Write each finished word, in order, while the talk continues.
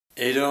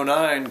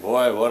8:09,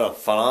 boy, what a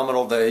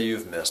phenomenal day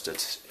you've missed.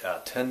 It's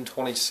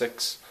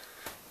 10:26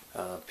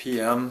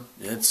 p.m.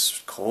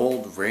 It's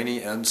cold,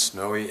 rainy, and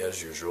snowy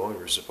as usual. We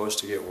were supposed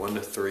to get 1 to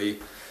 3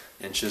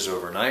 inches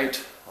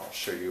overnight. I'll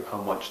show you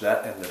how much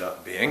that ended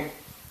up being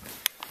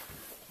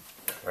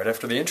right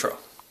after the intro.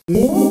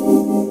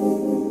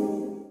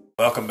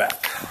 Welcome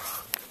back.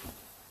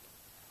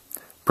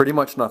 Pretty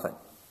much nothing.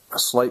 A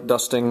slight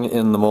dusting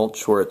in the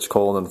mulch where it's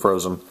cold and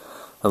frozen,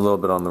 a little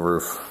bit on the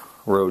roof.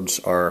 Roads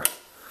are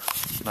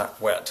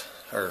not wet,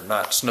 or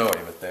not snowy,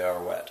 but they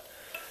are wet.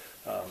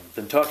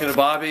 Been talking to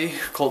Bobby,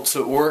 Colt's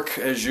at work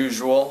as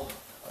usual.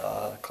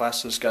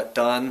 Classes got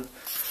done,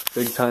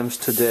 big times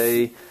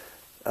today.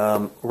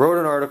 Wrote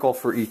an article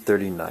for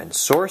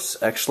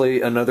E39Source,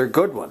 actually another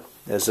good one,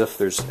 as if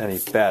there's any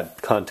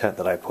bad content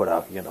that I put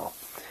out, you know.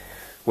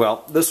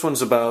 Well, this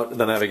one's about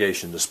the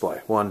navigation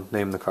display. 1,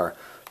 name the car.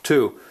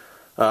 2,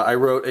 I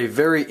wrote a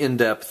very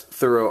in-depth,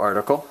 thorough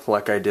article,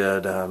 like I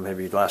did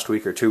maybe last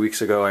week or 2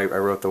 weeks ago. I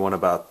wrote the one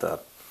about the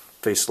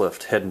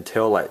facelift head and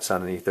tail lights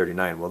on an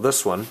E39. Well,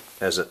 this one,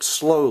 as it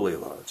slowly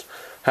loads,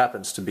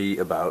 happens to be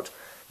about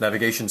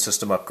navigation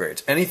system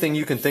upgrades. Anything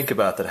you can think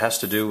about that has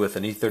to do with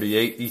an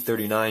E38,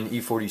 E39,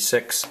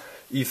 E46,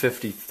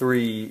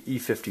 E53,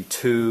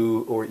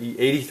 E52, or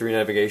E83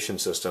 navigation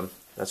system,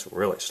 that's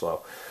really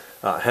slow,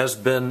 has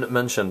been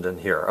mentioned in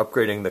here.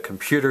 Upgrading the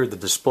computer, the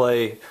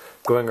display,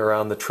 going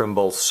around the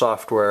Trimble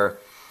software.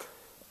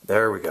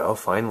 There we go,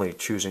 finally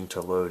choosing to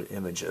load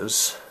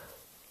images.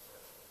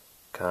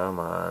 Come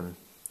on.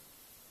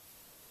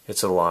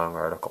 It's a long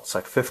article. It's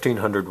like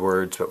 1,500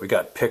 words, but we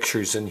got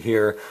pictures in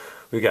here,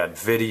 we got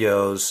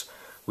videos,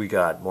 we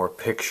got more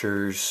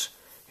pictures,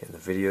 and the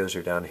videos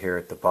are down here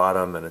at the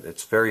bottom, and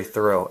it's very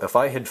thorough. If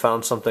I had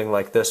found something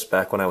like this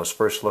back when I was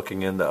first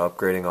looking into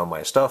upgrading all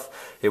my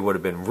stuff, it would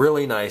have been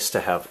really nice to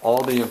have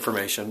all the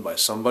information by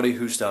somebody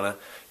who's done it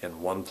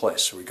in one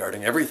place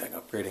regarding everything,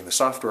 upgrading the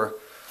software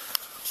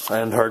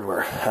and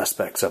hardware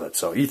aspects of it.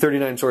 So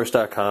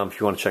E39Source.com if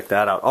you want to check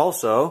that out.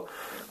 Also,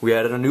 we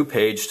added a new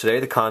page today,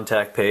 the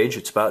contact page.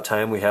 It's about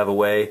time we have a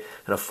way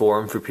and a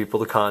forum for people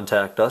to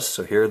contact us.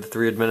 So here are the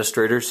 3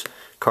 administrators,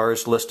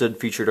 cars listed,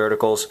 featured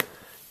articles,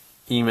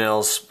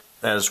 emails,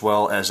 as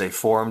well as a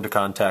forum to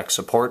contact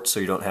support so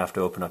you don't have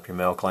to open up your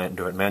mail client and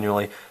do it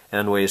manually,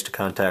 and ways to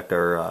contact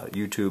our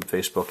YouTube,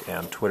 Facebook,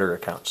 and Twitter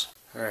accounts.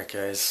 Alright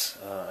guys,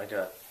 I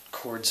got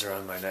cords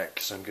around my neck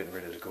because I'm getting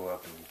ready to go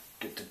up and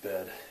get to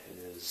bed.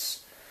 It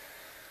is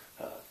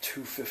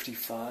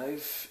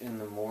 2:55 in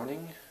the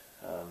morning.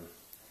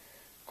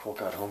 Cole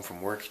got home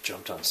from work,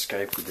 jumped on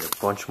Skype. We did a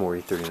bunch more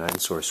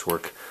E39Source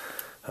work.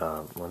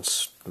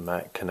 Once the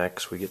Mac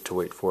connects, we get to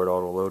wait for it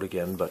all to load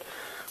again, but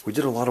we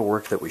did a lot of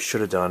work that we should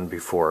have done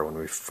before when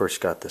we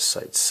first got this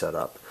site set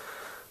up.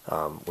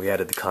 We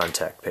added the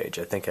contact page.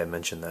 I think I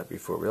mentioned that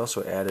before. We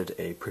also added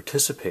a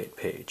participate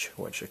page,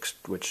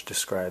 which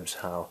describes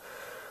how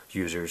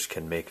users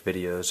can make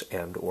videos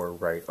and or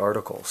write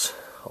articles,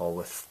 all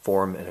with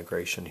forum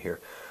integration here.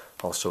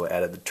 Also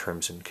added the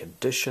terms and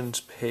conditions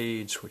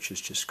page, which is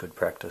just good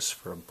practice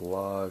for a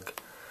blog.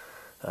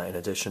 In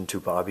addition to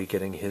Bobby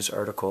getting his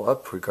article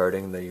up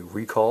regarding the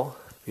recall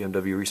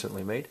BMW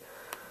recently made,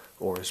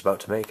 or is about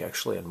to make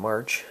actually in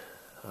March.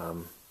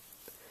 And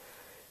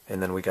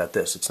then we got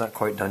this. It's not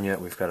quite done yet.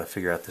 We've got to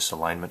figure out this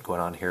alignment going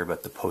on here,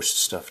 but the post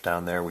stuff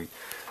down there, we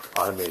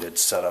automated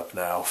setup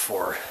now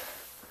for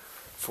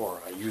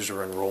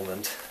user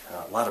enrollment.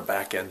 A lot of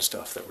back-end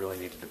stuff that really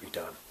needed to be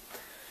done.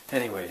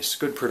 Anyways,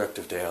 good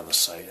productive day on the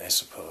site, I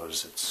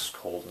suppose. It's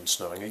cold and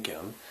snowing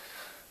again.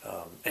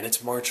 And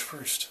it's March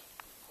 1st.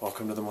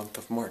 Welcome to the month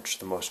of March.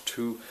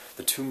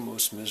 The two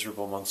most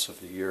miserable months of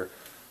the year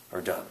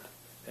are done.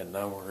 And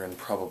now we're in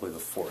probably the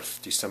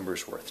 4th.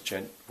 December's worst.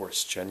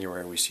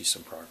 January we see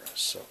some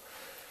progress. So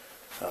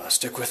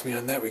stick with me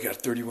on that. We got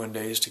 31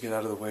 days to get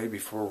out of the way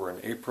before we're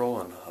in April,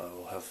 and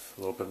we'll have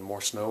a little bit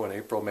more snow in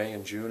April, May,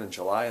 and June, and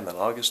July, and then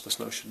August the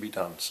snow should be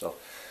done. So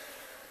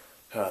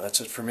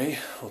that's it for me.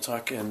 We'll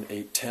talk in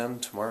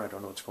 8:10 tomorrow. I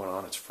don't know what's going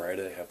on. It's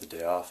Friday. I have the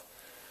day off.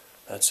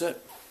 That's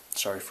it.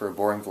 Sorry for a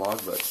boring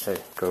vlog, but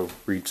hey, go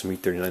read some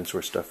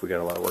E39Source stuff. We got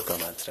a lot of work on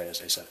that today,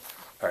 as I said.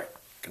 Alright,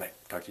 good night.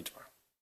 Talk to you tomorrow.